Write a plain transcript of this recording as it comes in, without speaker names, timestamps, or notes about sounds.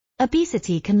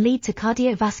Obesity can lead to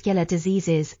cardiovascular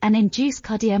diseases and induce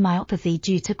cardiomyopathy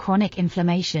due to chronic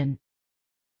inflammation.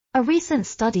 A recent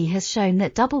study has shown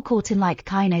that double-cortin-like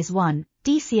kinase 1,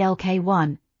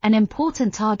 DCLK1, an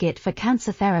important target for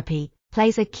cancer therapy,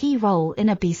 plays a key role in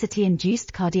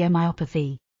obesity-induced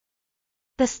cardiomyopathy.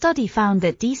 The study found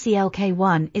that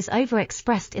DCLK1 is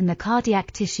overexpressed in the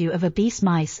cardiac tissue of obese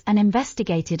mice and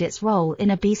investigated its role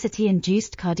in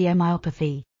obesity-induced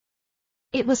cardiomyopathy.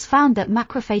 It was found that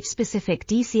macrophage-specific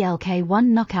DCLK1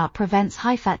 knockout prevents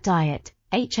high-fat diet,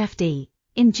 HFD,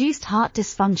 induced heart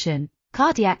dysfunction,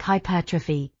 cardiac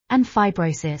hypertrophy, and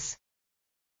fibrosis.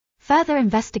 Further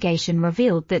investigation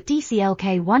revealed that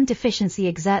DCLK1 deficiency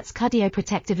exerts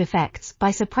cardioprotective effects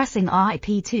by suppressing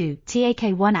RIP2,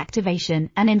 TAK1 activation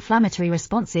and inflammatory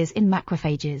responses in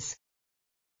macrophages.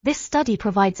 This study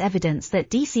provides evidence that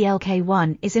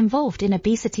DCLK1 is involved in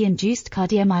obesity-induced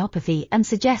cardiomyopathy and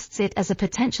suggests it as a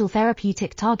potential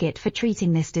therapeutic target for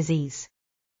treating this disease.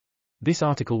 This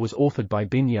article was authored by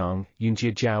Bin Yang,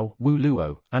 Yunjie Zhao, Wu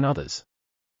Luo, and others.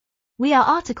 We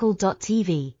are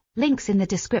RTCLTV, links in the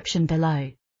description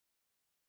below.